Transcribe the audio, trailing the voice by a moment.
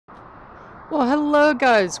Well, hello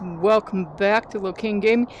guys, welcome back to Lokean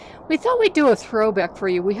Gaming. We thought we'd do a throwback for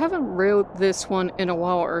you. We haven't rode this one in a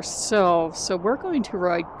while ourselves, so we're going to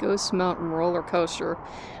ride Ghost Mountain Roller Coaster.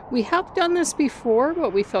 We have done this before,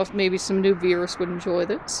 but we thought maybe some new viewers would enjoy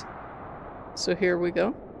this. So here we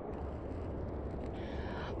go.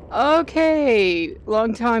 Okay,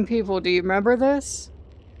 long time people, do you remember this?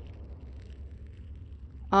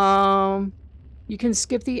 You can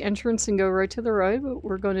skip the entrance and go right to the right, but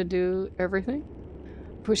we're going to do everything.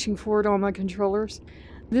 Pushing forward on my controllers.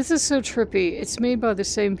 This is so trippy. It's made by the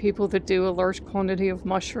same people that do a large quantity of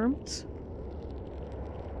mushrooms.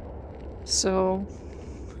 So...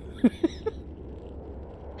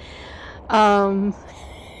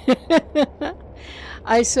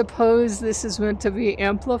 I suppose this is meant to be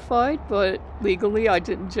amplified, but legally I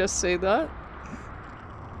didn't just say that.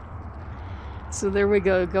 So there we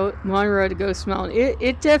go, my ride to Ghost Mountain.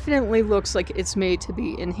 It definitely looks like it's made to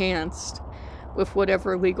be enhanced with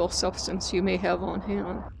whatever legal substance you may have on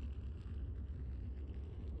hand.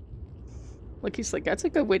 Like he's like, that's a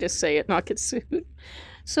good way to say it, not get sued.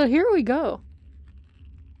 So here we go.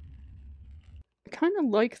 I kind of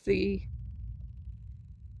like the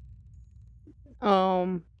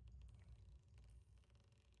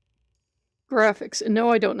graphics. And no,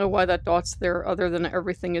 I don't know why that dot's there other than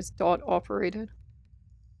everything is dot operated.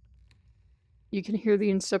 You can hear the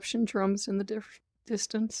Inception drums in the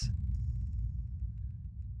distance.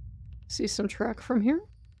 See some track from here?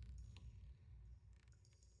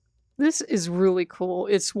 This is really cool.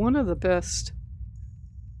 It's one of the best.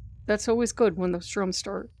 That's always good when those drums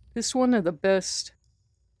start. This is one of the best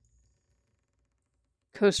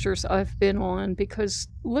coasters I've been on because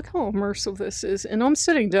look how immersive this is. And I'm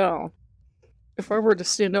sitting down. If I were to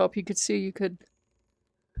stand up, you could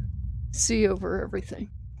see over everything.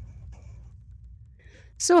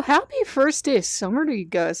 So happy first day of summer to you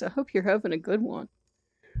guys. I hope you're having a good one.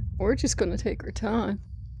 We're just going to take our time.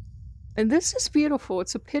 And this is beautiful.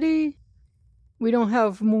 It's a pity we don't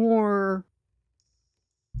have more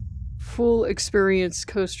full experience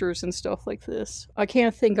coasters and stuff like this. I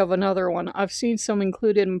can't think of another one. I've seen some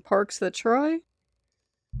included in parks that try,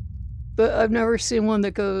 but I've never seen one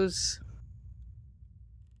that goes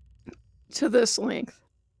to this length.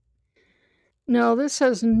 Now, this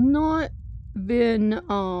has not been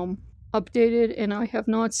updated, and I have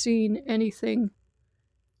not seen anything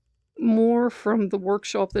more from the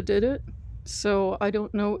workshop that did it, so I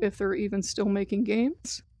don't know if they're even still making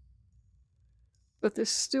games. But this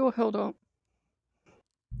still held up.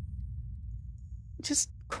 Just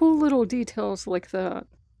cool little details like that.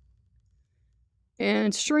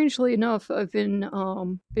 And strangely enough, I've been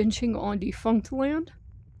binging on Defunctland.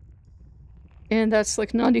 And that's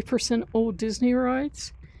like 90% old Disney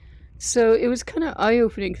rides. So it was kind of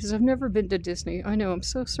eye-opening because I've never been to Disney. I know, I'm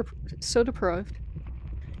so deprived.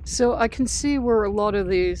 So I can see where a lot of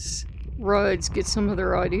these rides get some of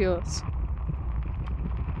their ideas.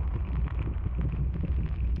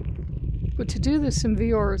 But to do this in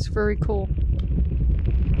VR is very cool.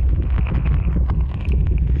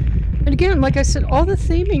 And again, like I said, all the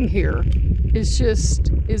theming here is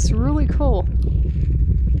really cool.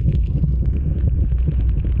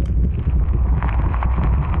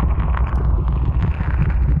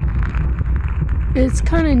 It's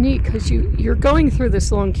kind of neat because you're going through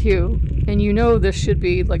this long queue and you know this should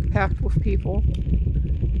be like packed with people,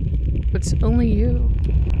 but it's only you.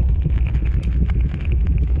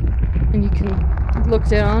 And you can look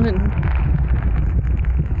down and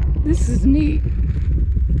this is neat.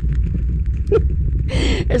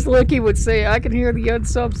 As Loki would say, I can hear the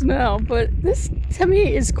unsubs now, but this to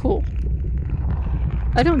me is cool.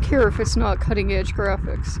 I don't care if it's not cutting edge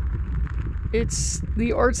graphics. It's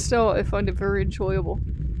the art style, I find it very enjoyable.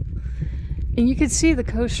 And you can see the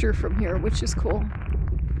coaster from here, which is cool.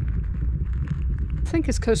 I think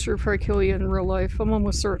this coaster would probably kill you in real life. I'm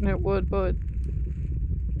almost certain it would, but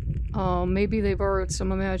maybe they borrowed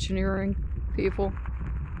some Imagineering people.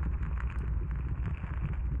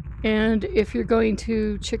 And if you're going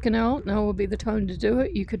to chicken out, now would be the time to do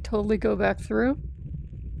it. You could totally go back through.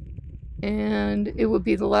 And it would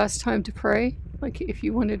be the last time to pray, like if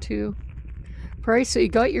you wanted to pray. So you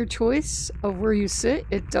got your choice of where you sit.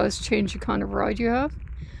 It does change the kind of ride you have.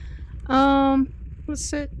 Let's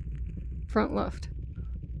sit front left.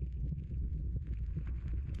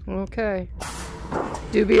 Okay.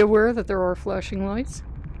 Do be aware that there are flashing lights.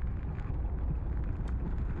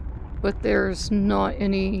 But there's not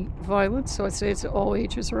any violence, so I'd say it's all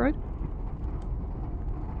ages ride.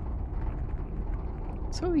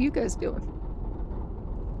 So what are you guys doing?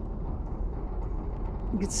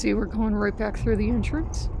 You can see we're going right back through the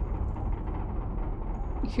entrance.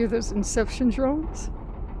 You hear those Inception drones?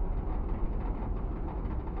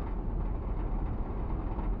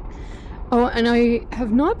 Oh, and I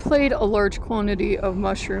have not played a large quantity of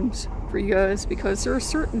mushrooms for you guys because there are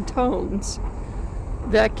certain tones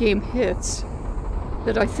that game hits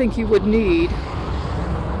that I think you would need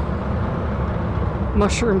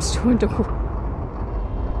mushrooms to endure.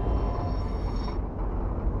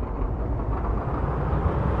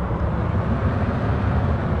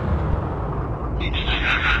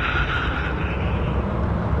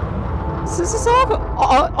 This is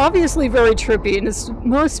obviously very trippy, and it's the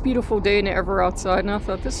most beautiful day ever outside, and I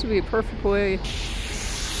thought this would be a perfect way to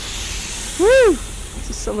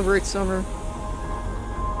celebrate summer.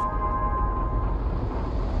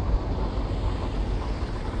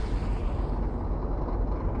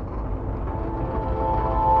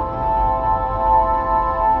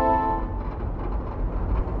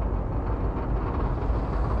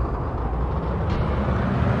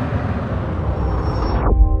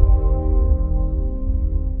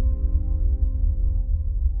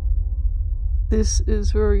 This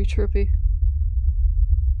is very trippy.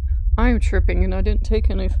 I'm tripping and I didn't take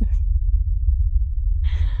anything.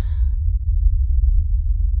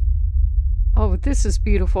 Oh, this is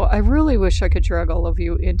beautiful. I really wish I could drag all of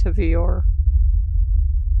you into VR.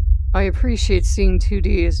 I appreciate seeing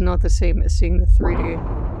 2D is not the same as seeing the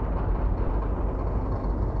 3D.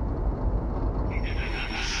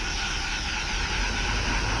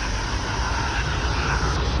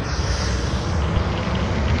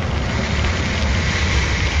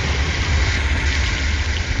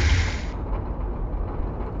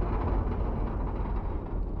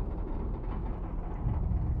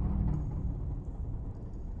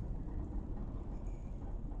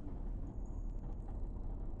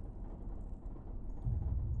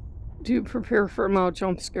 Do prepare for a mild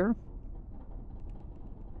jump scare.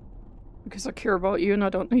 Because I care about you and I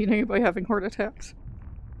don't need anybody having heart attacks.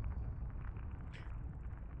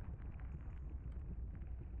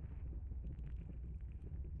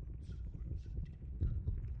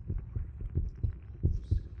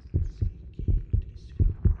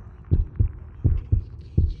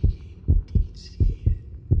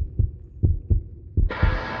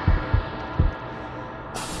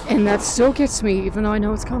 And that still gets me, even though I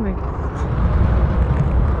know it's coming.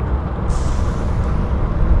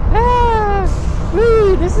 Ah!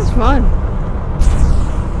 Woo! This is fun.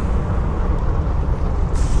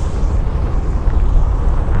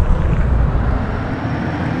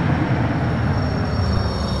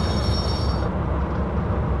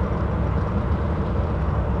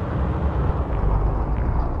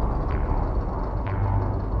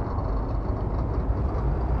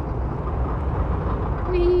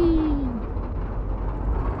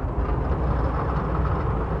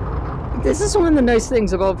 This is one of the nice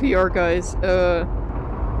things about VR, guys.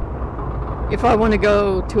 If I want to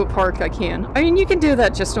go to a park, I can. I mean, you can do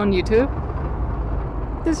that just on YouTube.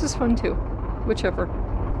 This is fun too. Whichever.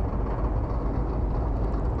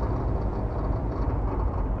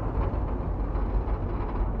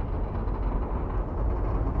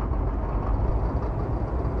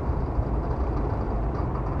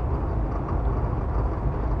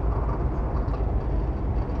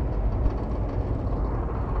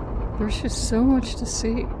 There's just so much to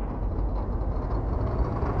see.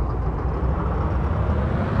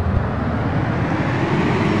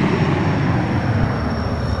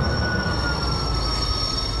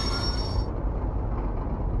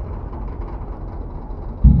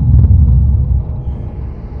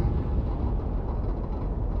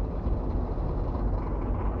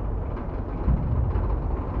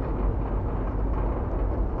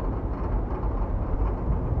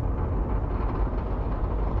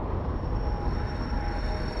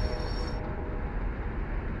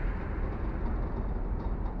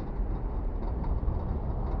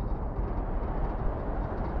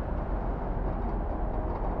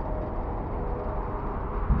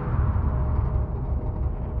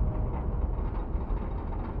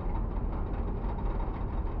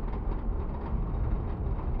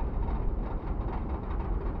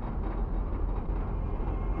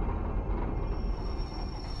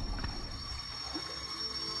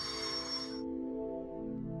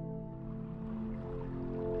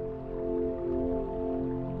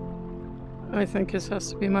 I think this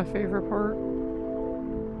has to be my favorite part.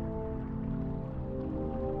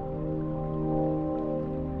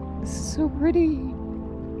 This is so pretty.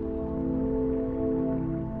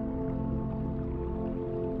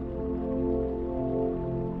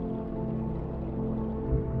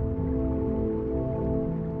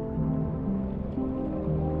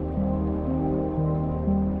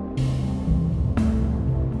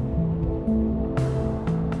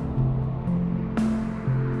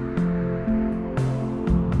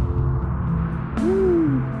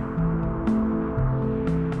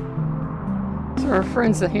 Our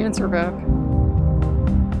friends, the hands are back.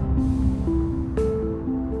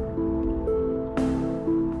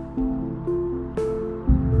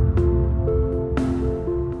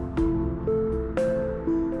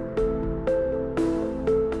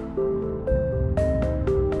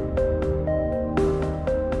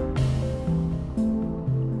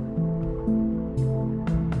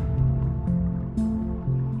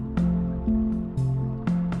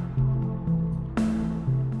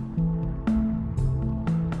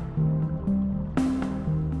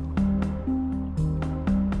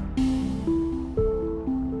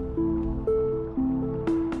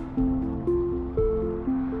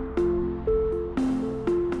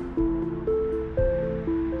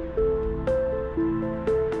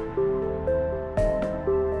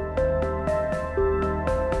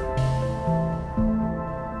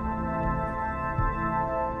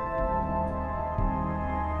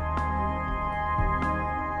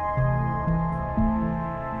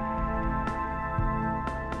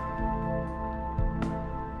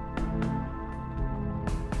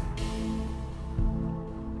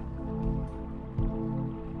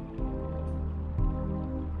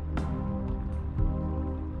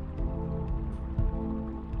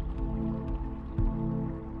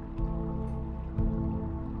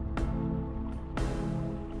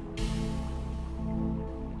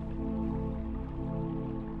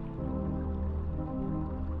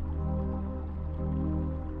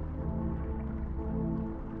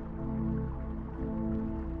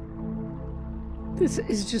 This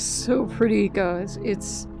is just so pretty, guys.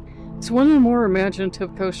 It's one of the more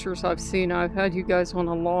imaginative coasters I've seen. I've had you guys on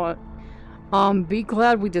a lot. Be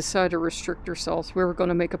glad we decided to restrict ourselves. We were going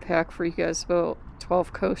to make a pack for you guys about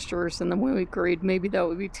 12 coasters, and then when we agreed, maybe that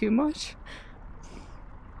would be too much.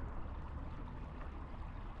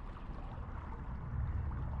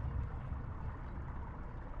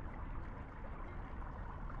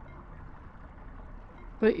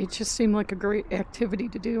 But it just seemed like a great activity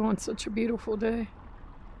to do on such a beautiful day.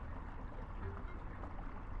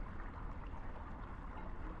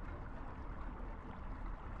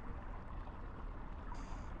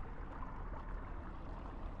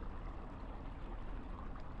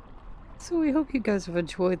 So we hope you guys have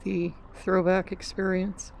enjoyed the Throwback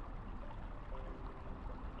experience.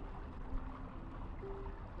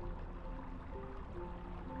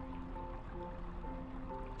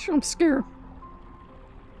 Jump scare.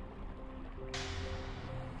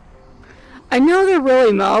 I know they're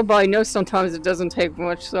really mild, but I know sometimes it doesn't take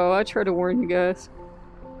much, so I try to warn you guys.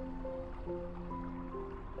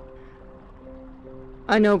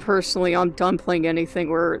 I know personally I'm done playing anything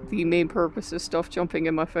where the main purpose is stuff jumping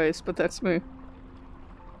in my face, but that's me.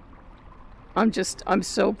 I'm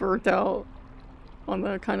so burnt out on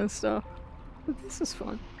that kind of stuff. But this is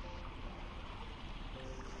fun.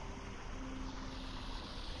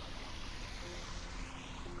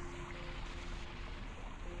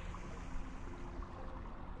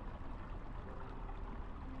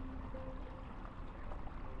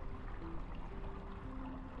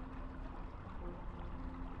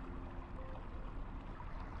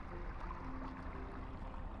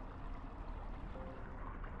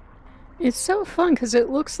 It's so fun because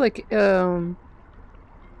it looks like it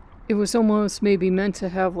was almost maybe meant to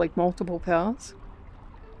have like multiple paths.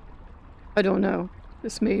 I don't know.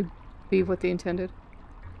 This may be what they intended.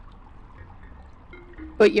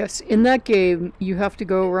 But yes, in that game, you have to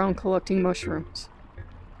go around collecting mushrooms.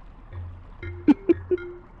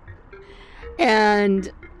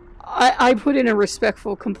 And I put in a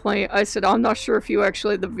respectful complaint. I said, I'm not sure if you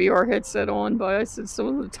actually had the VR headset on, but I said some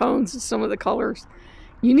of the tones and some of the colors,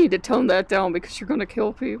 you need to tone that down because you're going to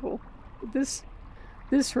kill people. This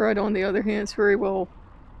ride, on the other hand, is very well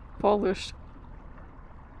polished.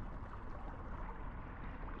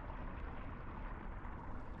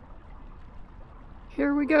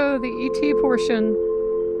 Here we go, the ET portion.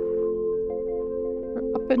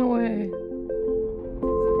 We're up and away.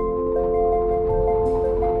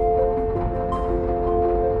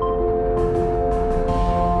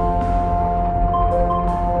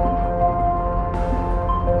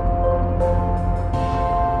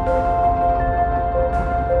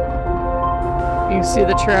 You see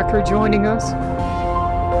the tracker joining us?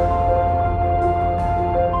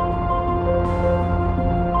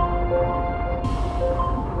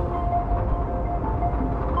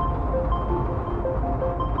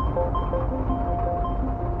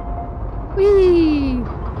 Whee!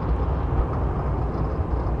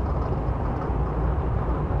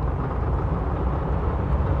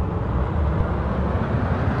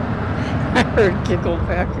 I heard giggle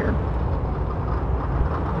back here.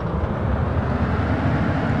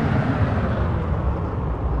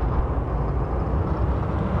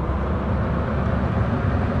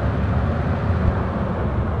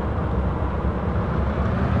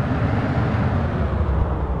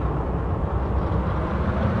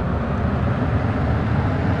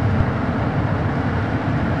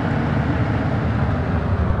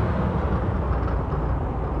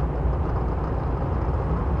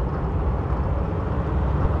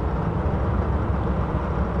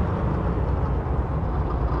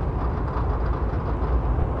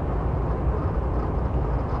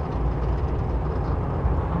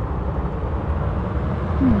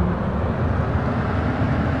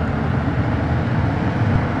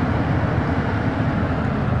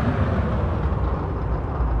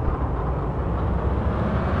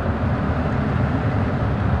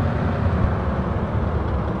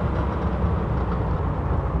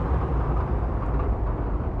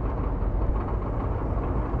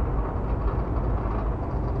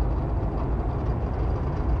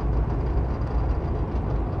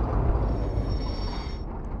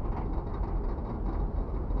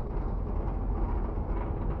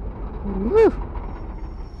 Woo!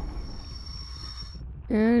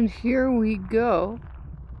 And here we go.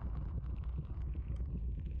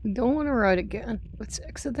 We don't want to ride again. Let's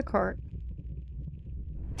exit the cart.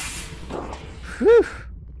 Whew!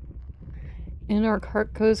 And our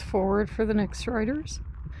cart goes forward for the next riders.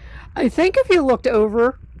 I think if you looked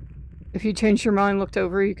over, if you changed your mind, looked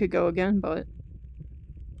over, you could go again, but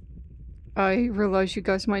I realize you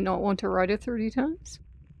guys might not want to ride it 30 times.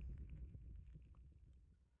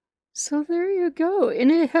 So there you go. And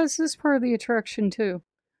it has this part of the attraction too.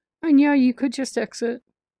 And yeah, you could just exit.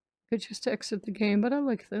 You could just exit the game, but I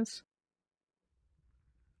like this.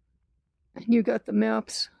 And you got the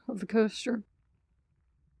maps of the coaster.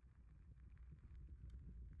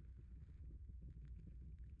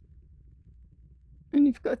 And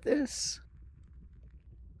you've got this.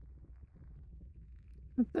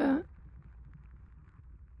 Like that.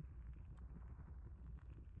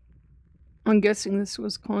 I'm guessing this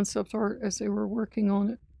was concept art as they were working on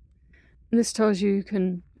it. And this tells you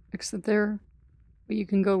can exit there, but you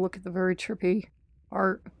can go look at the very trippy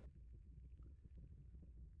art.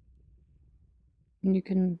 And you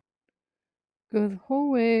can go the whole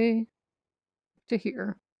way to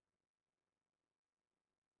here.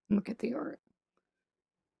 Look at the art.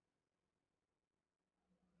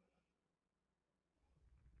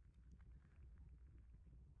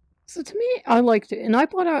 So to me, I liked it. And I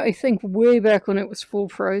bought it, I think, way back when it was full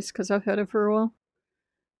price, because I've had it for a while.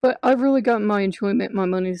 But I've really gotten my enjoyment, my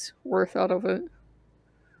money's worth out of it.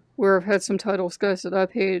 Where I've had some titles, guys, that I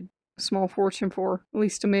paid a small fortune for, at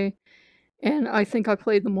least to me. And I think I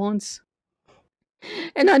played them once.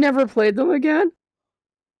 And I never played them again.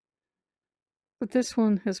 But this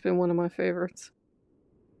one has been one of my favorites.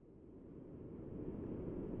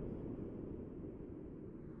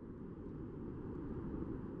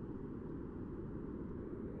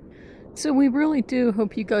 So we really do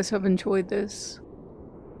hope you guys have enjoyed this.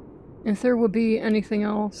 If there would be anything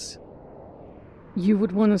else you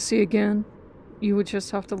would want to see again, you would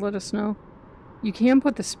just have to let us know. You can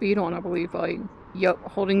put the speed on, I believe, by,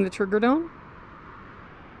 holding the trigger down.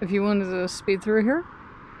 If you wanted to speed through here,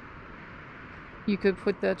 you could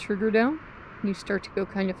put that trigger down, and you start to go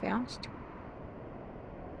kind of fast.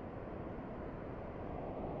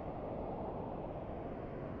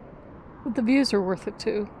 But the views are worth it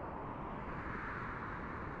too.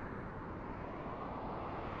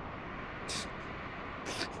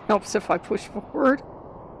 Helps if I push forward.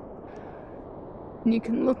 And you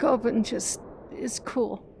can look up and just, it's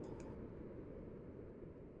cool.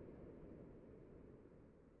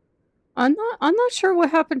 I'm not sure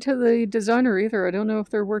what happened to the designer either. I don't know if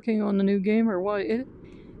they're working on a new game or what.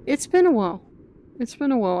 It's been a while. It's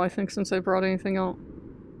been a while, I think, since I brought anything out.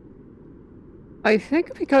 I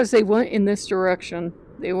think because they went in this direction.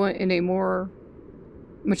 They went in a more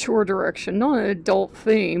mature direction. Not an adult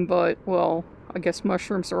theme, but, well, I guess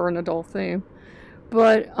mushrooms are an adult theme.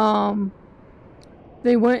 But,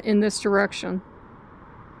 they went in this direction.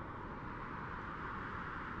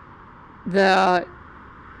 That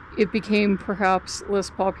it became perhaps less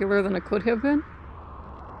popular than it could have been.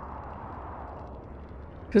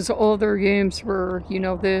 Because all their games were, you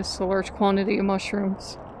know, this, a large quantity of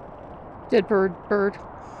mushrooms. Dead bird.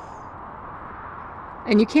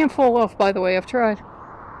 And you can't fall off, by the way, I've tried.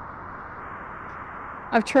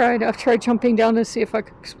 I've tried jumping down to see if I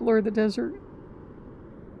could explore the desert.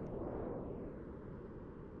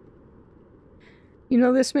 You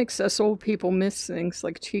know, this makes us old people miss things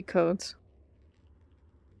like cheat codes.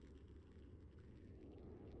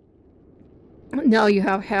 Now you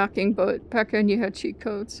have hacking, but back then you had cheat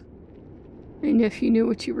codes. And if you knew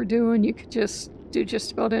what you were doing, you could just do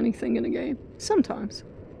just about anything in a game. Sometimes.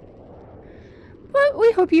 But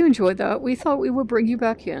we hope you enjoyed that. We thought we would bring you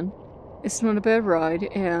back in. It's not a bad ride,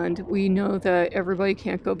 and we know that everybody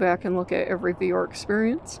can't go back and look at every VR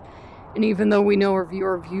experience. And even though we know our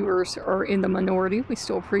VR viewers are in the minority, we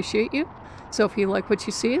still appreciate you. So if you like what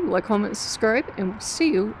you see, like, comment, and subscribe, and we'll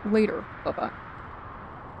see you later. Bye-bye.